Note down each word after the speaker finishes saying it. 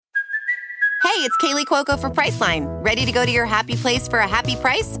Hey, it's Kaylee Cuoco for Priceline. Ready to go to your happy place for a happy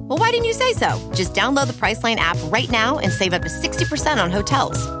price? Well, why didn't you say so? Just download the Priceline app right now and save up to 60% on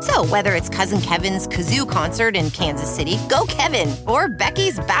hotels. So whether it's Cousin Kevin's Kazoo Concert in Kansas City, go Kevin, or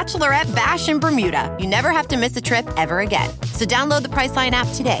Becky's Bachelorette Bash in Bermuda, you never have to miss a trip ever again. So download the Priceline app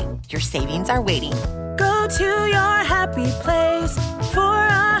today. Your savings are waiting. Go to your happy place for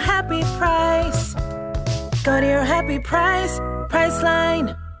a happy price. Go to your happy price,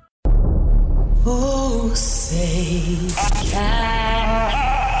 Priceline. Oh, say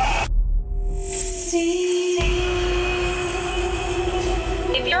can see.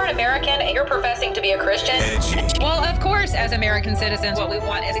 If you're an American and you're professing to be a Christian, well, of course, as American citizens, what we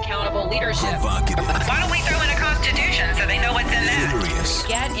want is accountable leadership. Why don't we throw in a constitution so they know what's in there?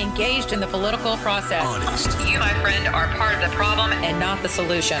 Get engaged in the political process. Honest. You, my friend, are part of the problem and not the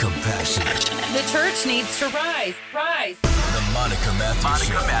solution. Compassionate. The church needs to rise. Rise. The Monica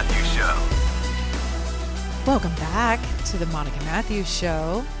Matthews Show. Welcome back to the Monica Matthews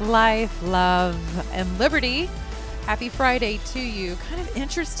Show. Life, love, and liberty. Happy Friday to you. Kind of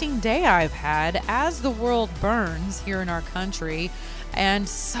interesting day I've had as the world burns here in our country, and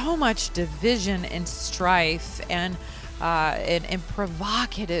so much division and strife and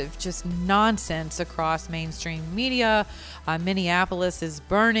provocative just nonsense across mainstream media. Minneapolis is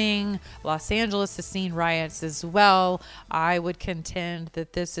burning. Los Angeles has seen riots as well. I would contend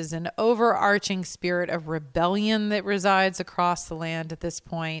that this is an overarching spirit of rebellion that resides across the land at this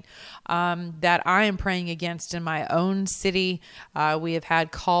point, that I am praying against in my own city. We have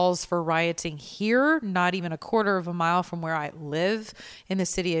had calls for rioting here, not even a quarter of a mile from where I live in the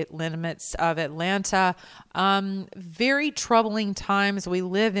city limits of Atlanta. Very troubling times we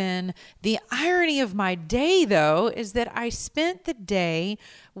live in. The irony of my day, though, is that I spent the day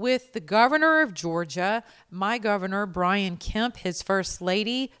with the governor of Georgia, my governor, Brian Kemp, his first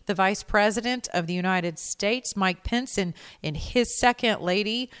lady, the vice president of the United States, Mike Pence, and his second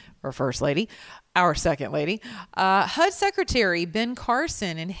lady, or first lady, our second lady, HUD Secretary Ben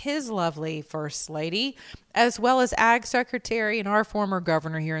Carson and his lovely first lady, as well as Ag Secretary and our former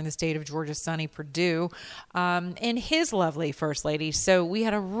governor here in the state of Georgia, Sonny Perdue, and his lovely first lady. So we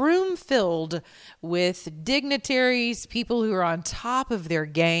had a room filled with dignitaries, people who are on top of their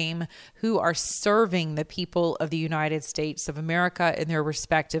game, who are serving the people of the United States of America in their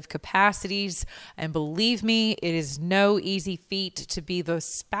respective capacities. And believe me, it is no easy feat to be the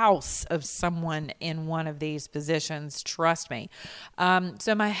spouse of someone in one of these positions. Trust me.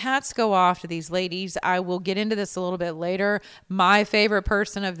 So my hats go off to these ladies. I will get into this a little bit later. My favorite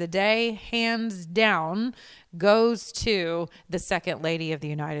person of the day, hands down, goes to the second lady of the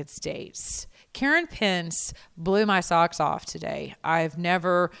United States. Karen Pence blew my socks off today. I've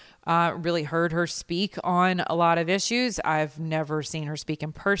never really heard her speak on a lot of issues. I've never seen her speak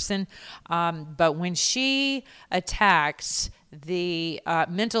in person. But when she attacks the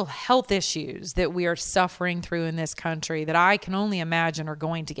mental health issues that we are suffering through in this country, that I can only imagine are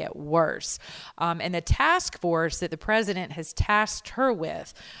going to get worse, and the task force that the president has tasked her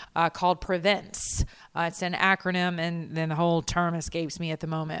with, called PREVENTS. It's an acronym, and then the whole term escapes me at the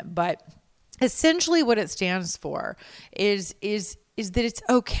moment. But essentially what it stands for is that it's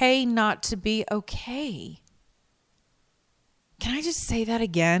okay not to be okay. Can I just say that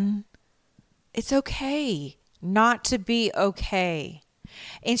again? It's okay not to be okay.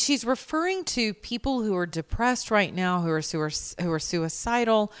 And she's referring to people who are depressed right now, who are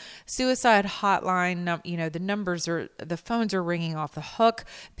suicidal. Suicide hotline, the numbers the phones are ringing off the hook.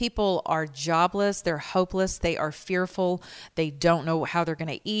 People are jobless. They're hopeless. They are fearful. They don't know how they're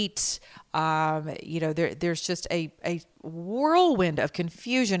going to eat. There's just a whirlwind of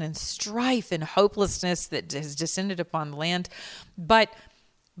confusion and strife and hopelessness that has descended upon the land. But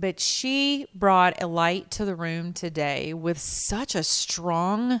she brought a light to the room today with such a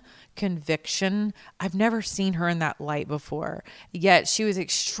strong conviction. I've never seen her in that light before, yet she was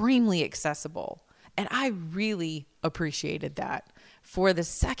extremely accessible. And I really appreciated that. For the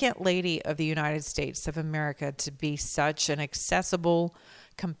second lady of the United States of America to be such an accessible,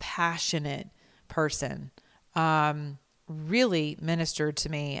 compassionate person, really ministered to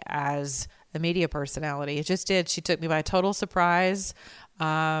me as a media personality. It just did. She took me by total surprise.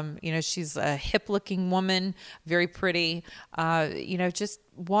 She's a hip looking woman, very pretty, just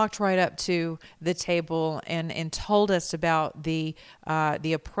walked right up to the table and told us about the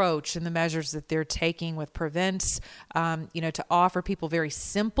approach and the measures that they're taking with Prevents, to offer people very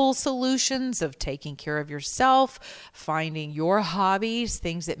simple solutions of taking care of yourself, finding your hobbies,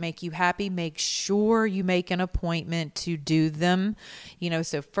 things that make you happy. Make sure you make an appointment to do them.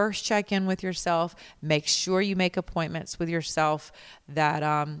 So first check in with yourself. Make sure you make appointments with yourself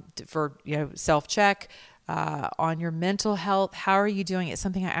that for self-check. On your mental health. How are you doing? It's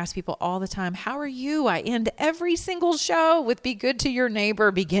something I ask people all the time. How are you? I end every single show with be good to your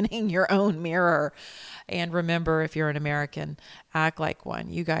neighbor, beginning your own mirror. And remember, if you're an American, act like one.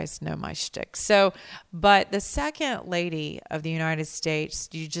 You guys know my shtick. But the second lady of the United States,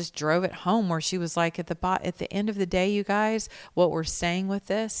 you just drove it home where she was like, at the end of the day, you guys, what we're saying with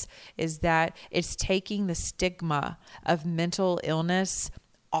this is that it's taking the stigma of mental illness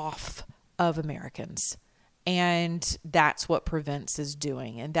off of Americans. And that's what Prevents is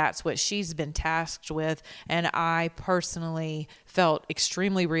doing. And that's what she's been tasked with. And I personally felt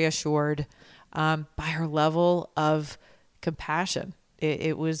extremely reassured by her level of compassion.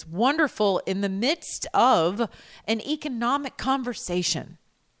 It was wonderful in the midst of an economic conversation.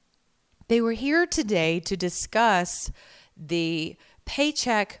 They were here today to discuss the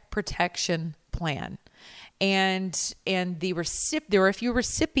Paycheck Protection Plan. And there were a few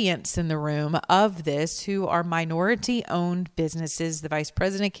recipients in the room of this who are minority-owned businesses. The vice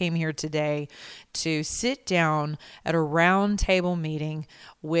president came here today to sit down at a round table meeting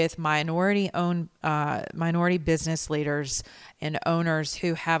with minority business leaders and owners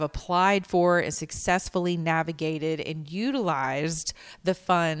who have applied for and successfully navigated and utilized the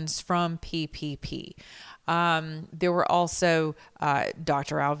funds from PPP. There were also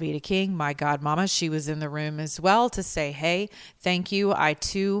Dr. Alveda King, my godmama. She was in the room as well to say, hey, thank you. I,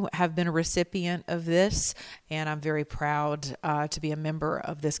 too, have been a recipient of this, and I'm very proud to be a member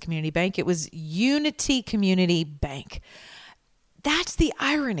of this community bank. It was Unity Community Bank. That's the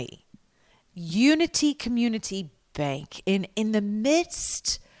irony. Unity Community Bank. In the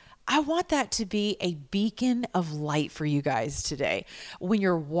midst, I want that to be a beacon of light for you guys today. When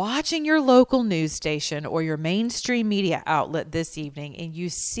you're watching your local news station or your mainstream media outlet this evening and you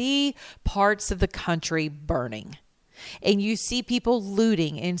see parts of the country burning and you see people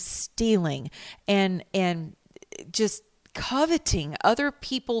looting and stealing and just coveting other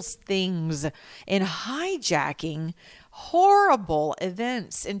people's things and hijacking horrible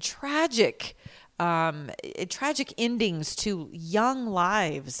events and tragic endings to young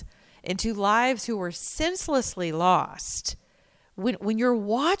lives and to lives who were senselessly lost. When you're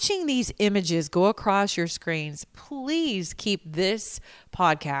watching these images go across your screens, please keep this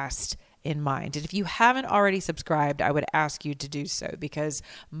podcast in mind. And if you haven't already subscribed, I would ask you to do so, because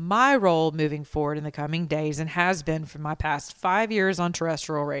my role moving forward in the coming days, and has been for my past 5 years on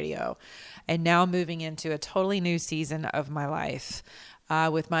terrestrial radio, and now moving into a totally new season of my life,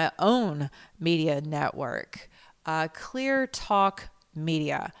 with my own media network, Clear Talk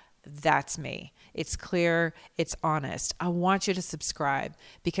Media. That's me. It's clear. It's honest. I want you to subscribe,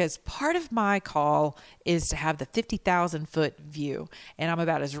 because part of my call is to have the 50,000 foot view, and I'm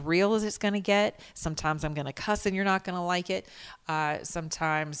about as real as it's going to get. Sometimes I'm going to cuss and you're not going to like it.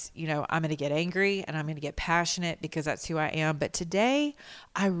 Sometimes, I'm going to get angry and I'm going to get passionate, because that's who I am. But today,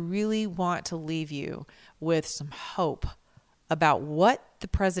 I really want to leave you with some hope about what the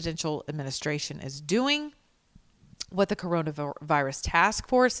presidential administration is doing, what the coronavirus task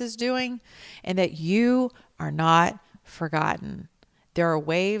force is doing, and that you are not forgotten. There are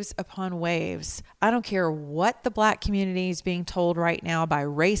waves upon waves. I don't care what the Black community is being told right now by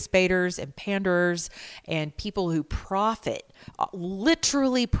race baiters and panderers and people who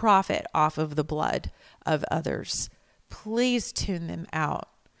literally profit off of the blood of others. Please tune them out.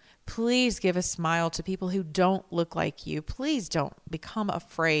 Please give a smile to people who don't look like you. Please don't become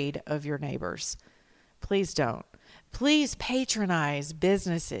afraid of your neighbors. Please don't. Please patronize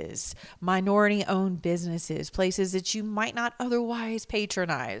businesses, minority-owned businesses, places that you might not otherwise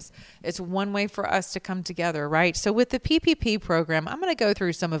patronize. It's one way for us to come together, right? So with the PPP program, I'm going to go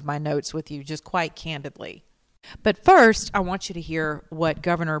through some of my notes with you just quite candidly. But first, I want you to hear what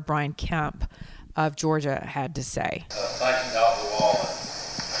Governor Brian Kemp of Georgia had to say. Thank you, Dr. Wallen.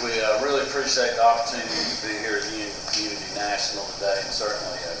 We really appreciate the opportunity to be here at Unity National today, and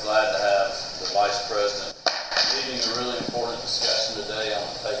certainly glad to have the Vice President leading a really important discussion today on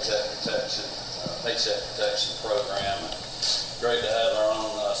the Paycheck Protection Program. Great to have our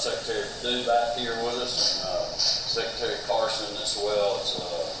own Secretary Perdue back here with us, and Secretary Carson as well. It's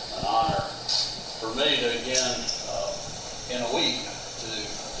an honor for me to again, in a week, to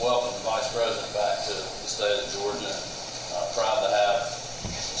welcome the Vice President back to the state of Georgia. Proud to have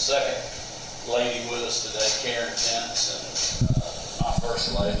second lady with us today, Karen Kentz, and my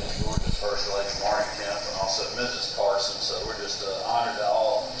first lady, Georgia's first lady, Marty Kemp, and also Mrs. Carson. So we're just honored to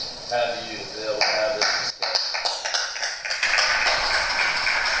all have you to be able to have this discussion.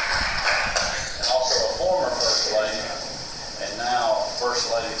 And also a former first lady, and now first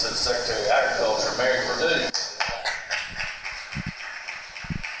lady to the Secretary of Agriculture, Mary Perdue.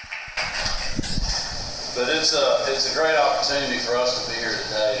 But it's a great opportunity for us to be here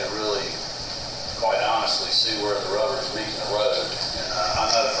today to really, quite honestly, see where the rubber's meeting the road. And I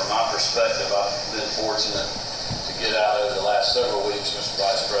know from my perspective, I've been fortunate to get out over the last several weeks, Mr.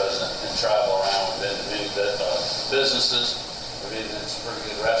 Vice President, and travel around. We've been to many businesses. We've been in some pretty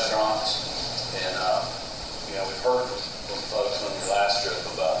good restaurants. And, we've heard from folks on your last trip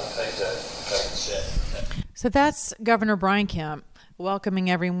about the Paycheck Protection. So that's Governor Brian Kemp welcoming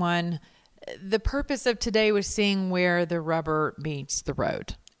everyone. The purpose of today was seeing where the rubber meets the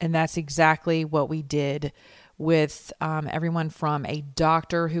road. And that's exactly what we did with everyone from a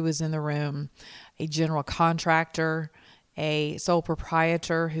doctor who was in the room, a general contractor, a sole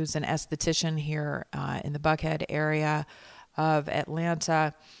proprietor who's an esthetician here in the Buckhead area of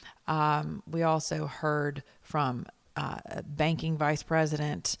Atlanta. We also heard from a banking vice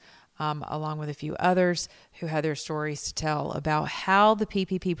president, along with a few others who had their stories to tell about how the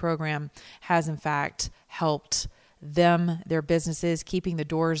PPP program has in fact helped them, their businesses, keeping the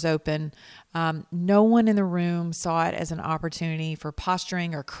doors open. No one in the room saw it as an opportunity for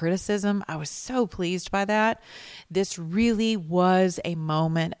posturing or criticism. I was so pleased by that. This really was a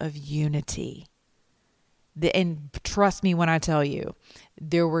moment of unity. And trust me when I tell you,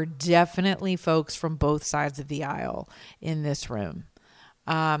 there were definitely folks from both sides of the aisle in this room.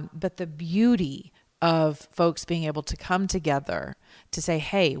 But the beauty of folks being able to come together to say,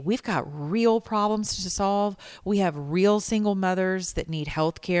 hey, we've got real problems to solve. We have real single mothers that need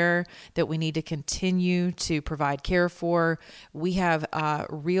health care that we need to continue to provide care for. We have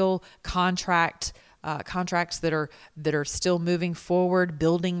real contracts that are still moving forward,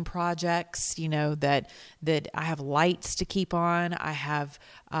 building projects, that I have lights to keep on. I have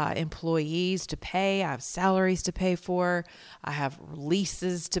employees to pay. I have salaries to pay for. I have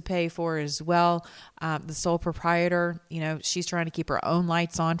leases to pay for as well. The sole proprietor, she's trying to keep her own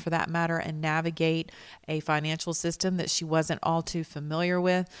lights on for that matter and navigate a financial system that she wasn't all too familiar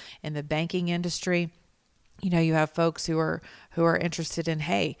with in the banking industry. You have folks who are interested in,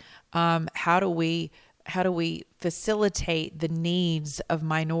 hey, how do we facilitate the needs of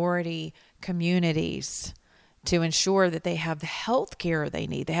minority communities to ensure that they have the health care they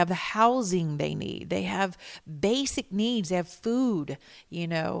need, they have the housing they need, they have basic needs, they have food.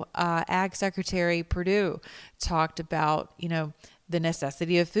 Ag Secretary Perdue talked about, the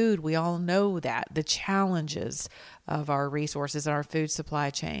necessity of food. We all know that, the challenges of our resources and our food supply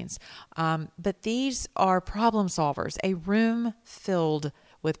chains. But these are problem solvers, a room filled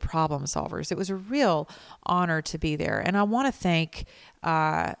with problem solvers. It was a real honor to be there. And I want to thank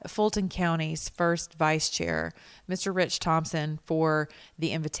Fulton County's first vice chair, Mr. Rich Thompson, for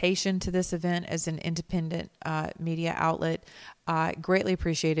the invitation to this event as an independent media outlet. Greatly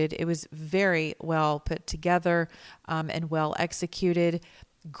appreciated. It was very well put together and well executed.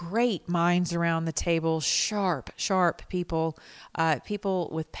 Great minds around the table, sharp people, people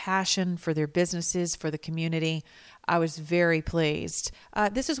with passion for their businesses, for the community. I was very pleased.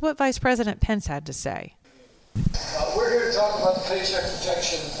 This is what Vice President Pence had to say. We're here to talk about the Paycheck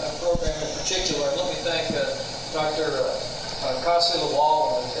Protection Program in particular. And let me thank Dr. Kasi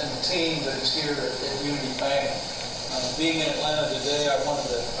Lawal and the team that is here at Unity Bank. Being in Atlanta today, I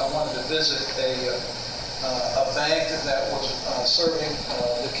wanted to visit a bank that was serving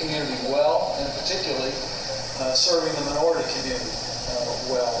the community well, and particularly serving the minority community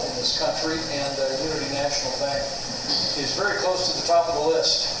well in this country. And Unity National Bank is very close to the top of the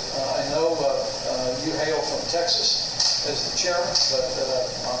list. I know you hail from Texas as the chairman, but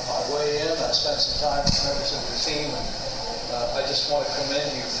on my way in, I spent some time with members of the team, and I just want to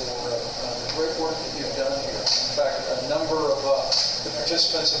commend you for the great work that you've done here. In fact, a number of the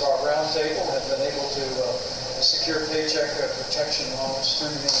participants of our roundtable have been able to secure paycheck protection loans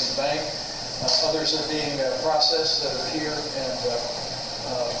through Unity Bank. Others are being processed that are here, and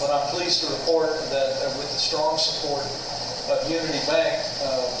but I'm pleased to report that with the strong support of Unity Bank,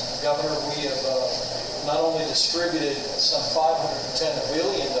 Governor, we have not only distributed some $510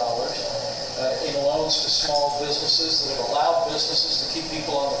 billion in loans to small businesses that have allowed businesses to keep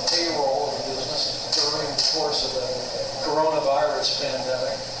people on the payroll of the business during the course of the coronavirus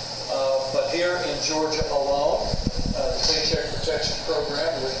pandemic, but here in Georgia alone, the Paycheck Protection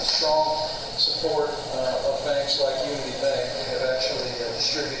Program with a strong support of banks like Unity Bank, we have actually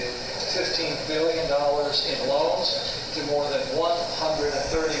distributed $15 billion in loans to more than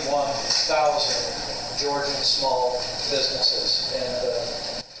 131,000 Georgian small businesses. And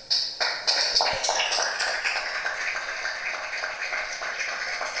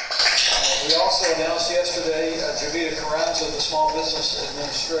we also announced yesterday, Javita Carranza of the Small Business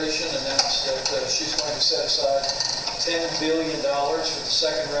Administration announced that she's going to set aside $10 billion for the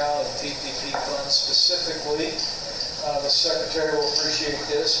second round of PPP funds specifically. The Secretary will appreciate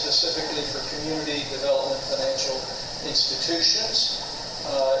this, specifically for community development financial institutions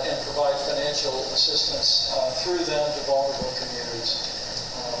and provide financial assistance through them to vulnerable communities.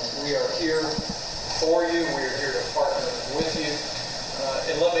 We are here for you. We are here to partner with you.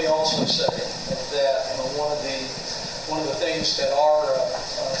 And let me also say that one of the things that our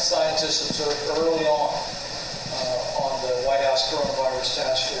scientists observed early on the White House Coronavirus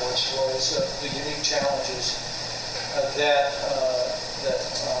Task Force was the unique challenges that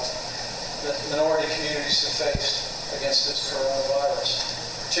minority communities have faced against this coronavirus,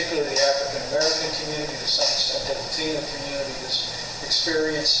 particularly the African American community, to some extent the Latino community has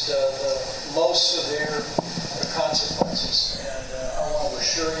experienced the most severe consequences. And I want to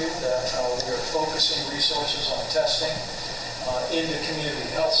assure you that we are focusing resources on testing into community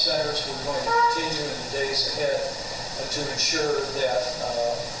health centers. We're going to continue in the days ahead to ensure that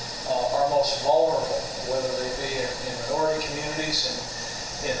our most vulnerable, whether they be in minority communities and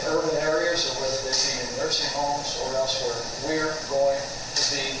in urban areas or whether they be in nursing homes or elsewhere, we're going to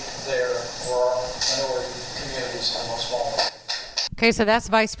be there for our minority communities and most vulnerable. Okay, so that's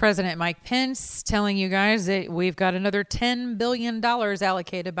Vice President Mike Pence telling you guys that we've got another $10 billion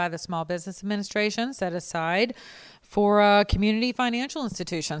allocated by the Small Business Administration set aside for community financial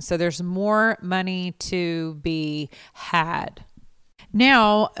institutions. So there's more money to be had.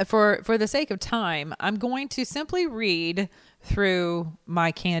 Now, for the sake of time, I'm going to simply read through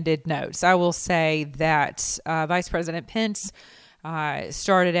my candid notes. I will say that Vice President Pence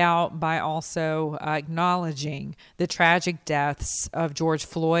started out by also acknowledging the tragic deaths of George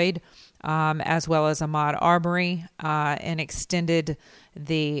Floyd as well as Ahmaud Arbery and extended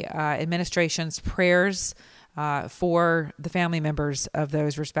the administration's prayers for the family members of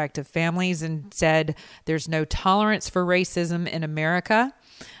those respective families and said there's no tolerance for racism in America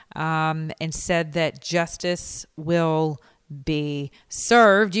and said that justice will be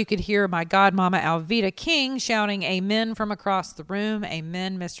served. You could hear my godmama Alveda King shouting amen from across the room.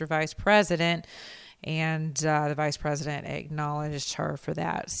 Amen, Mr. Vice President. And the vice president acknowledged her for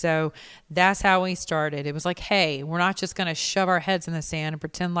that. So that's how we started. It was like, hey, we're not just going to shove our heads in the sand and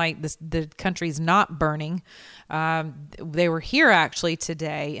pretend like the country's not burning. They were here actually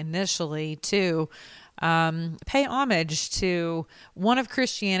today initially to pay homage to one of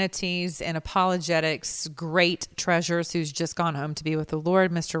Christianity's and apologetics' great treasures who's just gone home to be with the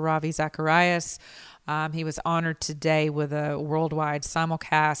Lord, Mr. Ravi Zacharias. He was honored today with a worldwide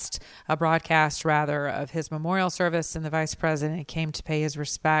broadcast of his memorial service, and the vice president came to pay his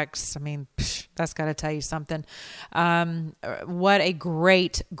respects. I mean, that's got to tell you something. What a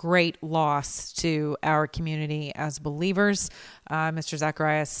great, great loss to our community as believers. Mr.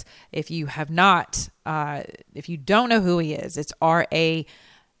 Zacharias, if you don't know who he is, it's R.A.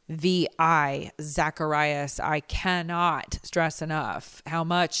 V.I. Zacharias. I cannot stress enough how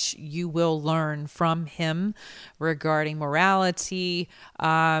much you will learn from him regarding morality,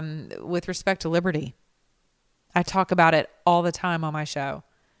 with respect to liberty. I talk about it all the time on my show,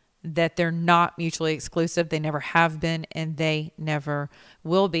 that they're not mutually exclusive. They never have been, and they never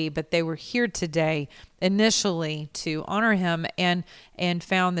will be. But they were here today initially to honor him and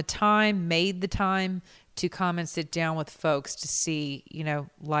found the time, made the time to come and sit down with folks to see,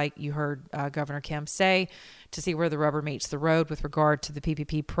 like you heard Governor Kemp say, to see where the rubber meets the road with regard to the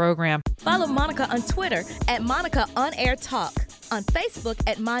PPP program. Follow Monica on Twitter at Monica On Air Talk, on Facebook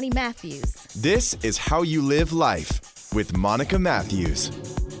at Monty Matthews. This is How You Live Life with Monica Matthews.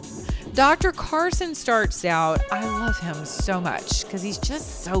 Dr. Carson starts out, I love him so much because he's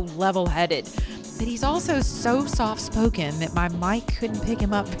just so level-headed, but he's also so soft-spoken that my mic couldn't pick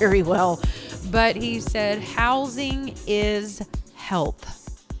him up very well. But he said, housing is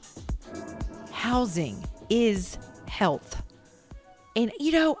health. Housing is health. And,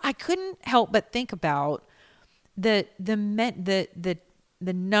 I couldn't help but think about the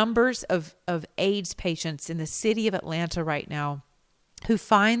numbers of AIDS patients in the city of Atlanta right now who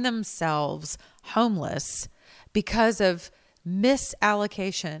find themselves homeless because of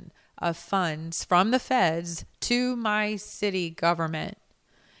misallocation of funds from the feds to my city government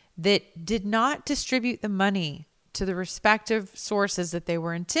that did not distribute the money to the respective sources that they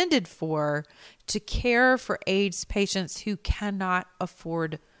were intended for to care for AIDS patients who cannot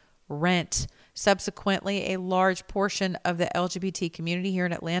afford rent. Subsequently, a large portion of the LGBT community here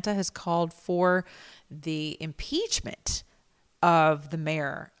in Atlanta has called for the impeachment of the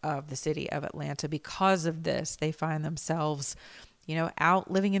mayor of the city of Atlanta. Because of this, they find themselves,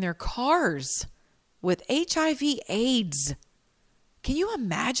 out living in their cars with HIV/AIDS. Can you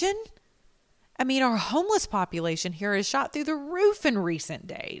imagine? I mean, our homeless population here is shot through the roof in recent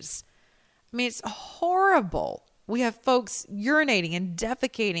days. I mean, it's horrible. We have folks urinating and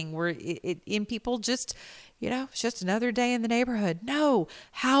defecating in people just, it's just another day in the neighborhood. No,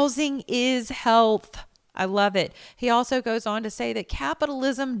 housing is health. I love it. He also goes on to say that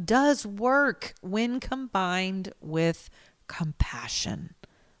capitalism does work when combined with compassion.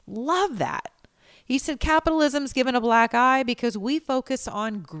 Love that. He said capitalism's given a black eye because we focus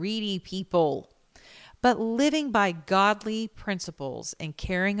on greedy people. But living by godly principles and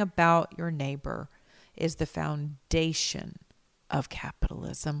caring about your neighbor is the foundation of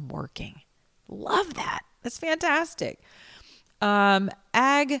capitalism working. Love that. That's fantastic.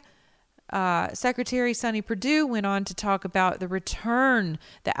 Secretary Sonny Perdue went on to talk about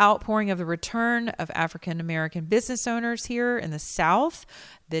the outpouring of the return of African-American business owners here in the South,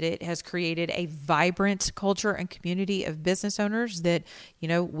 that it has created a vibrant culture and community of business owners that,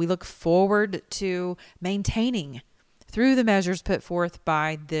 we look forward to maintaining through the measures put forth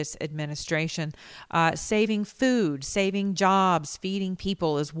by this administration. Saving food, saving jobs, feeding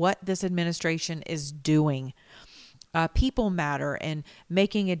people is what this administration is doing. People matter, and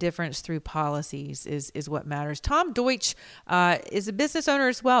making a difference through policies is what matters. Tom Deutsch is a business owner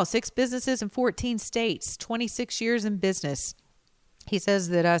as well. 6 businesses in 14 states, 26 years in business. He says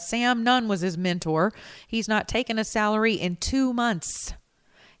that Sam Nunn was his mentor. He's not taken a salary in 2 months.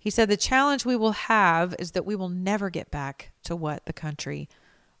 He said the challenge we will have is that we will never get back to what the country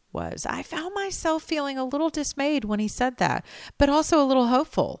was. I found myself feeling a little dismayed when he said that, but also a little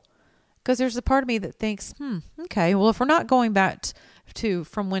hopeful. Because there's a part of me that thinks, okay, well, if we're not going back to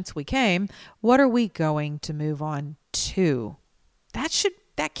from whence we came, what are we going to move on to?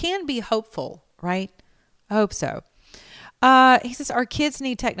 That can be hopeful, right? I hope so. He says our kids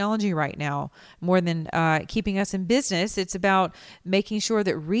need technology right now more than keeping us in business. It's about making sure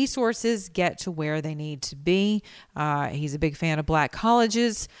that resources get to where they need to be. He's a big fan of black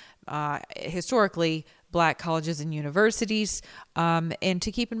colleges. Historically, black colleges and universities, and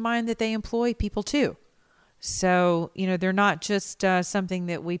to keep in mind that they employ people too. So, they're not just something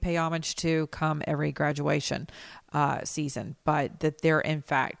that we pay homage to come every graduation season, but that they're in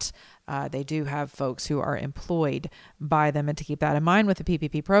fact, they do have folks who are employed by them, and to keep that in mind with the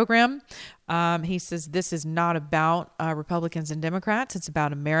PPP program. He says this is not about Republicans and Democrats. It's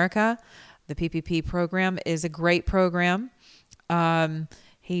about America. The PPP program is a great program.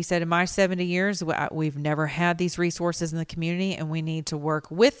 He said, in my 70 years, we've never had these resources in the community, and we need to work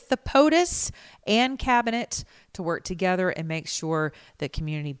with the POTUS and cabinet to work together and make sure that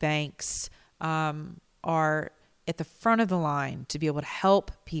community banks are at the front of the line to be able to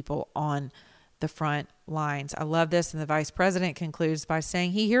help people on the front lines. I love this. And the vice president concludes by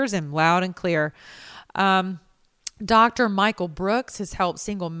saying he hears him loud and clear. Dr. Michael Brooks has helped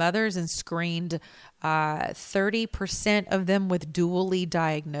single mothers and screened 30% of them with dually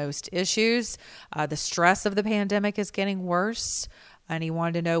diagnosed issues. The stress of the pandemic is getting worse. And he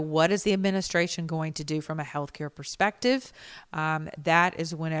wanted to know, what is the administration going to do from a healthcare perspective? That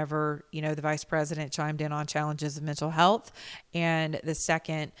is whenever, the vice president chimed in on challenges of mental health. And the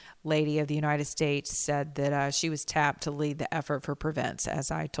second lady of the United States said that she was tapped to lead the effort for Prevents, as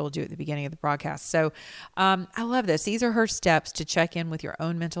I told you at the beginning of the broadcast. So I love this. These are her steps to check in with your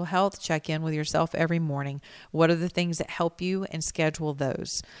own mental health, check in with yourself every morning. What are the things that help you, and schedule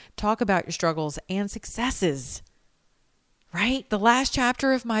those. Talk about your struggles and successes. Right? The last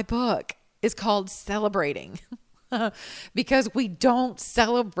chapter of my book is called Celebrating because we don't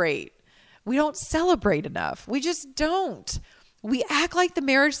celebrate. We don't celebrate enough. We just don't. We act like the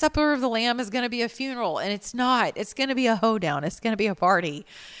marriage supper of the Lamb is going to be a funeral, and it's not. It's going to be a hoedown. It's going to be a party.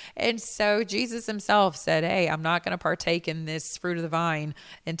 And so Jesus himself said, hey, I'm not going to partake in this fruit of the vine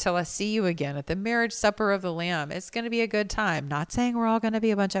until I see you again at the marriage supper of the Lamb. It's going to be a good time. Not saying we're all going to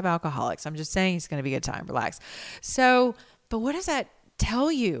be a bunch of alcoholics. I'm just saying it's going to be a good time. Relax. But what does that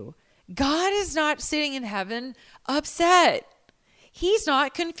tell you? God is not sitting in heaven upset. He's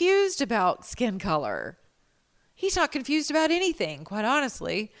not confused about skin color. He's not confused about anything, quite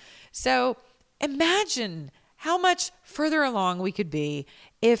honestly. So imagine how much further along we could be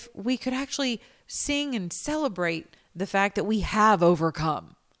if we could actually sing and celebrate the fact that we have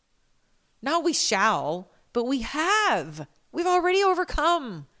overcome. Not we shall, but we have. We've already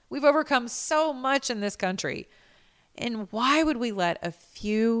overcome. We've overcome so much in this country. And why would we let a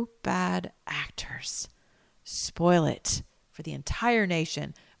few bad actors spoil it for the entire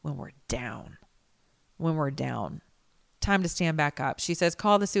nation when we're down? When we're down. Time to stand back up. She says,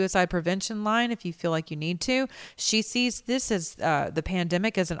 call the suicide prevention line if you feel like you need to. She sees this as the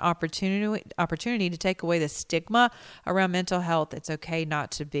pandemic as an opportunity to take away the stigma around mental health. It's okay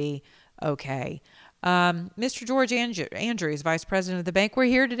not to be okay. Mr. George Andrews, Vice President of the bank, we're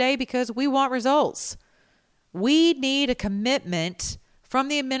here today because we want results. We need a commitment from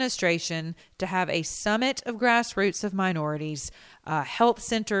the administration to have a summit of grassroots of minorities, health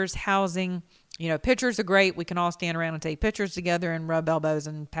centers, housing. Pictures are great. We can all stand around and take pictures together and rub elbows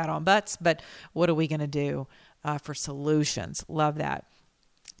and pat on butts. But what are we going to do for solutions? Love that.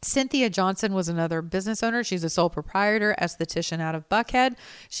 Cynthia Johnson was another business owner. She's a sole proprietor, esthetician out of Buckhead.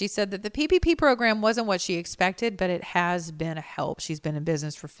 She said that the PPP program wasn't what she expected, but it has been a help. She's been in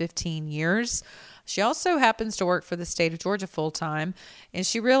business for 15 years. She also happens to work for the state of Georgia full time, and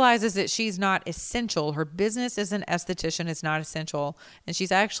she realizes that she's not essential. Her business as an esthetician is not essential, and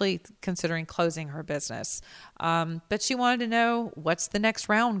she's actually considering closing her business. But she wanted to know, what's the next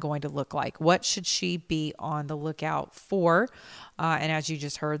round going to look like? What should she be on the lookout for? And as you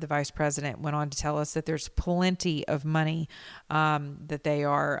just heard, the vice president went on to tell us that there's plenty of money that they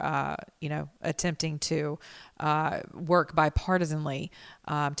are, attempting to work bipartisanly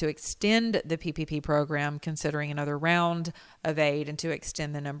to extend the PPP program, considering another round of aid, and to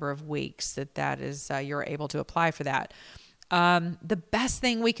extend the number of weeks that is you're able to apply for that. The best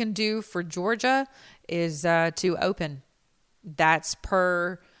thing we can do for Georgia is to open. That's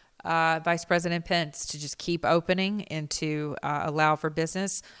per Vice President Pence, to just keep opening and to allow for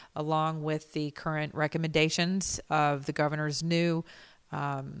business, along with the current recommendations of the governor's new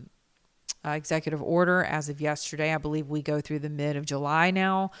executive order as of yesterday. I believe we go through the mid of July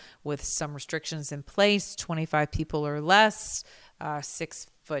now with some restrictions in place, 25 people or less,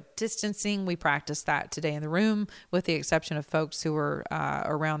 6-foot distancing. We practiced that today in the room, with the exception of folks who were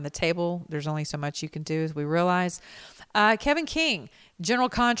around the table. There's only so much you can do, as we realize. Kevin King, general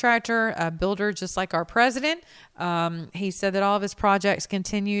contractor, builder, just like our president. He said that all of his projects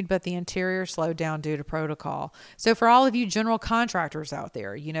continued, but the interior slowed down due to protocol. So for all of you general contractors out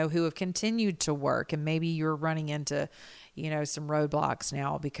there, who have continued to work, and maybe you're running into, some roadblocks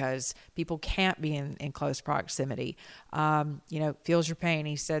now because people can't be in close proximity, feels your pain.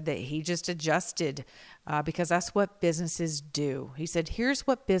 He said that he just adjusted because that's what businesses do. He said, here's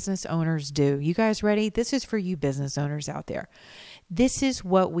what business owners do. You guys ready? This is for you business owners out there. This is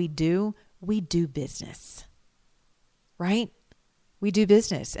what we do. We do business, right? We do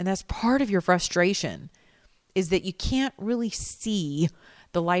business. And that's part of your frustration, is that you can't really see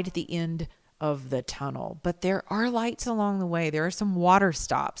the light at the end of the tunnel, but there are lights along the way. There are some water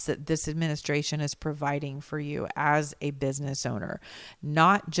stops that this administration is providing for you as a business owner,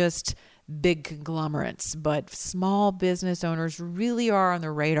 not just big conglomerates, but small business owners really are on the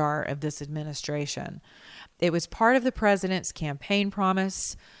radar of this administration. It was part of the president's campaign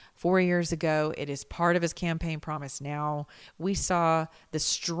promise 4 years ago. It is part of his campaign promise now. We saw the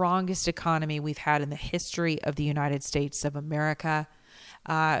strongest economy we've had in the history of the United States of America.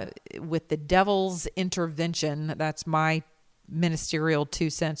 With the devil's intervention, that's my ministerial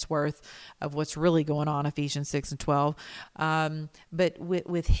 2 cents worth of what's really going on, Ephesians 6 and 12. But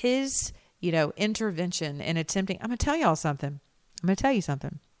with his, intervention and attempting, I'm going to tell you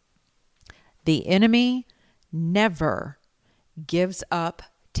something. The enemy never gives up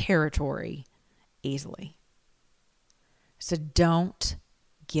territory easily. So don't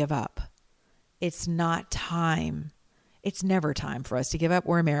give up. It's not time. It's never time for us to give up.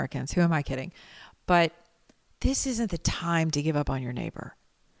 We're Americans. Who am I kidding? But this isn't the time to give up on your neighbor.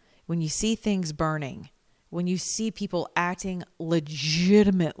 When you see things burning, when you see people acting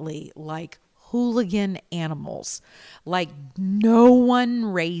legitimately like hooligan animals, like no one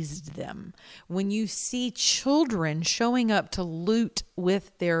raised them, when you see children showing up to loot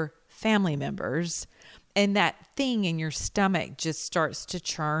with their family members, and that thing in your stomach just starts to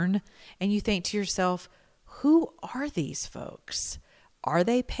churn, and you think to yourself, who are these folks? Are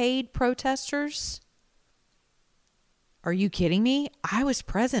they paid protesters? Are you kidding me? I was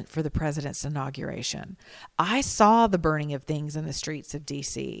present for the president's inauguration. I saw the burning of things in the streets of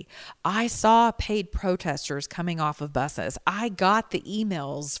DC. I saw paid protesters coming off of buses. I got the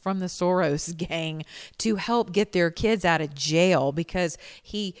emails from the Soros gang to help get their kids out of jail because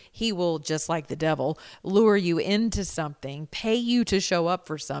he will, just like the devil, lure you into something, pay you to show up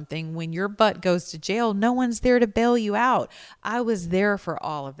for something. When your butt goes to jail, no one's there to bail you out. I was there for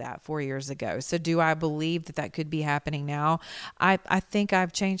all of that 4 years ago. So do I believe that could be happening now? I think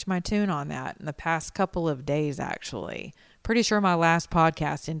I've changed my tune on that in the past couple of days, actually. Pretty sure my last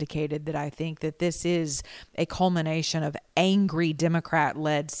podcast indicated that I think that this is a culmination of angry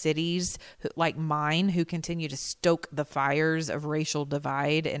Democrat-led cities like mine who continue to stoke the fires of racial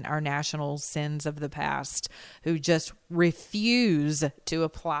divide and our national sins of the past, who just refuse to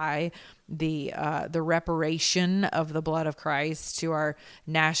apply the reparation of the blood of Christ to our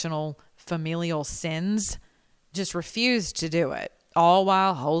national familial sins. Just refused to do it, all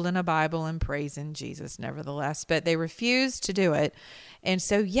while holding a Bible and praising Jesus nevertheless. But they refused to do it. And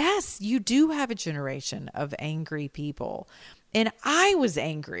so, yes, you do have a generation of angry people. And I was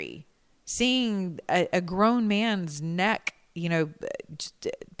angry seeing a grown man's neck, just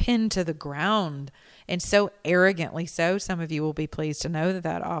pinned to the ground. And so arrogantly so. Some of you will be pleased to know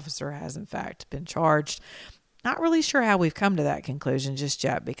that officer has, in fact, been charged. Not really sure how we've come to that conclusion just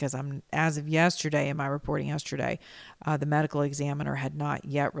yet, because as of yesterday, in my reporting yesterday, the medical examiner had not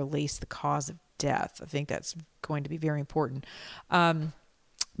yet released the cause of death. I think that's going to be very important.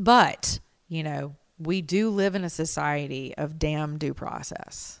 But, we do live in a society of damn due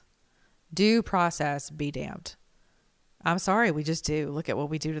process. Due process be damned. I'm sorry, we just do. Look at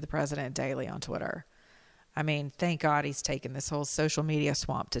what we do to the president daily on Twitter. I mean, thank God he's taken this whole social media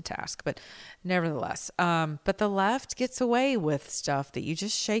swamp to task. But nevertheless, but the left gets away with stuff that you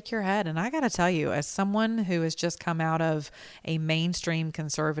just shake your head. And I got to tell you, as someone who has just come out of a mainstream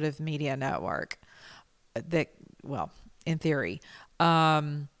conservative media network in theory,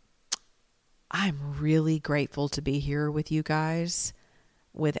 I'm really grateful to be here with you guys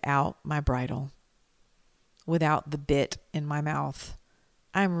without my bridle, without the bit in my mouth.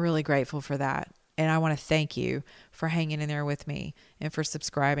 I'm really grateful for that. And I want to thank you for hanging in there with me and for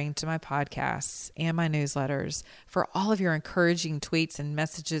subscribing to my podcasts and my newsletters, for all of your encouraging tweets and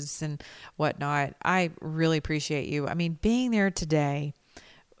messages and whatnot. I really appreciate you. I mean, being there today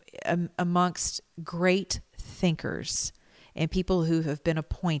amongst great thinkers and people who have been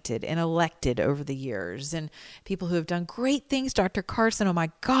appointed and elected over the years, and people who have done great things. Dr. Carson, oh my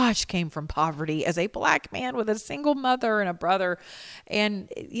gosh, came from poverty as a black man with a single mother and a brother.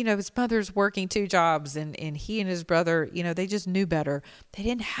 And, his mother's working 2 jobs, and he and his brother, they just knew better. They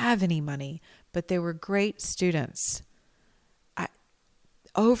didn't have any money, but they were great students.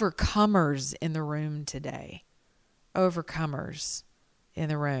 Overcomers in the room today. Overcomers in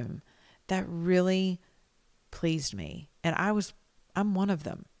the room. That really pleased me. And I'm one of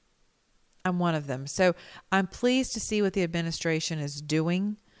them. I'm one of them. So I'm pleased to see what the administration is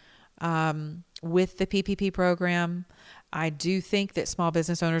doing with the PPP program. I do think that small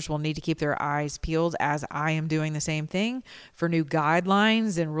business owners will need to keep their eyes peeled, as I am doing the same thing, for new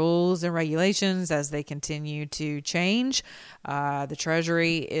guidelines and rules and regulations as they continue to change. The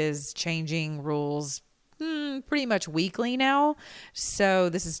Treasury is changing rules pretty much weekly now. So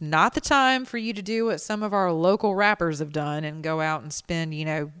this is not the time for you to do what some of our local rappers have done and go out and spend,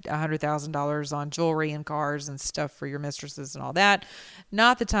 $100,000 on jewelry and cars and stuff for your mistresses and all that.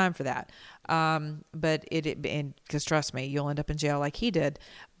 Not the time for that. But because trust me, you'll end up in jail like he did.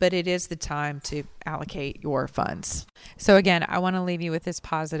 But it is the time to allocate your funds. So again, I want to leave you with this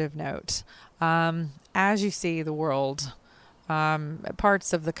positive note. As you see the world,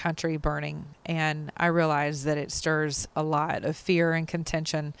 parts of the country burning, and I realize that it stirs a lot of fear and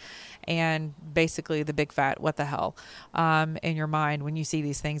contention and basically the big fat what the hell in your mind when you see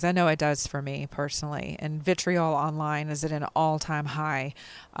these things. I know it does for me personally, and vitriol online is at an all-time high.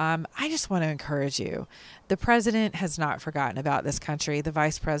 I just want to encourage you. The president has not forgotten about this country. The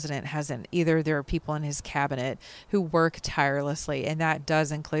vice president hasn't either. There are people in his cabinet who work tirelessly, and that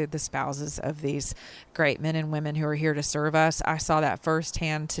does include the spouses of these great men and women who are here to serve us. I saw that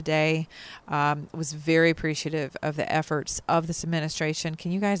firsthand today. Was very appreciative of the efforts of this administration.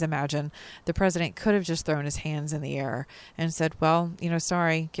 Can you guys imagine? The president could have just thrown his hands in the air and said, well,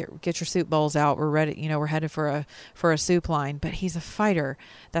 sorry, get your soup bowls out. We're ready. We're headed for a soup line. But he's a fighter.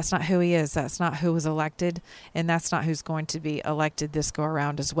 That's not who he is. That's not who was elected. And that's not who's going to be elected this go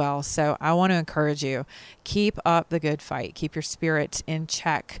around as well. So I want to encourage you, keep up the good fight. Keep your spirit in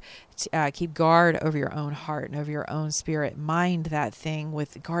check. keep guard over your own heart and over your own spirit. Mind that thing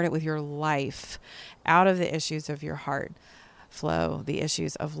guard it with your life. Out of the issues of your heart flow the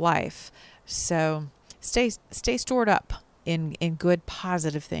issues of life. So stay stored up in good,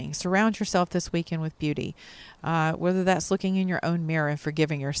 positive things. Surround yourself this weekend with beauty, whether that's looking in your own mirror and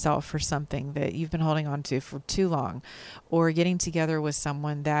forgiving yourself for something that you've been holding on to for too long, or getting together with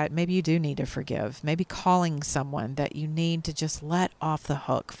someone that maybe you do need to forgive, maybe calling someone that you need to just let off the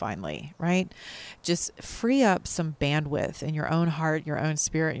hook finally, right? Just free up some bandwidth in your own heart, your own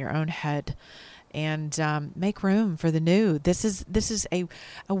spirit, your own head, and make room for the new. This is a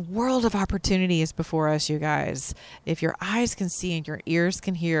world of opportunities before us, you guys. If your eyes can see and your ears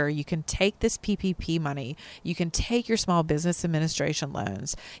can hear, you can take this PPP money. You can take your small business administration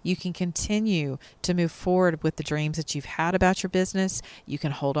loans. You can continue to move forward with the dreams that you've had about your business. You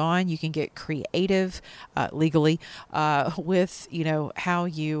can hold on. You can get creative legally with, how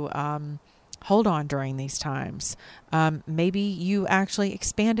you hold on during these times. Maybe you actually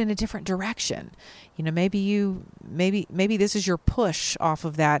expand in a different direction. Maybe this is your push off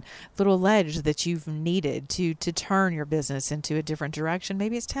of that little ledge that you've needed to turn your business into a different direction.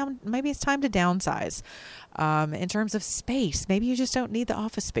 Maybe it's time to downsize. In terms of space, maybe you just don't need the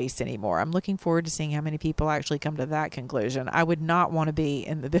office space anymore. I'm looking forward to seeing how many people actually come to that conclusion. I would not want to be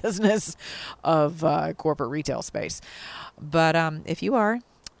in the business of corporate retail space. But if you are,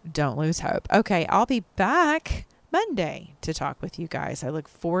 don't lose hope. Okay, I'll be back Monday to talk with you guys. I look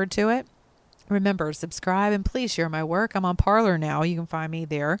forward to it. Remember, subscribe and please share my work. I'm on Parler now. You can find me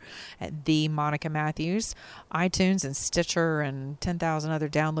there at The Monica Matthews, iTunes and Stitcher and 10,000 other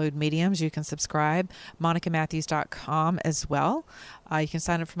download mediums. You can subscribe, monicamatthews.com as well. You can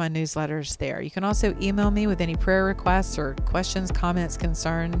sign up for my newsletters there. You can also email me with any prayer requests or questions, comments,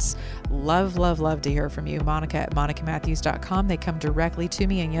 concerns. Love, love, love to hear from you. Monica@monicamatthews.com. They come directly to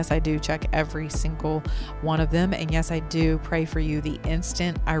me. And yes, I do check every single one of them. And yes, I do pray for you the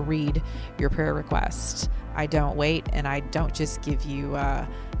instant I read your prayer request. I don't wait, and I don't just give you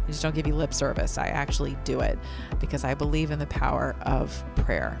lip service. I actually do it because I believe in the power of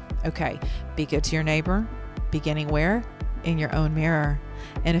prayer. Okay, be good to your neighbor, beginning where? In your own mirror.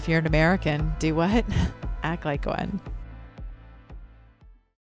 And if you're an American, do what? Act like one.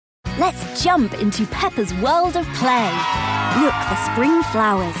 Let's jump into Peppa's world of play. Look for spring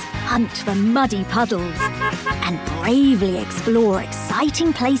flowers, hunt for muddy puddles, and bravely explore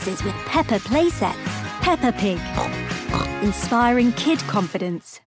exciting places with Peppa playsets. Peppa Pig, inspiring kid confidence.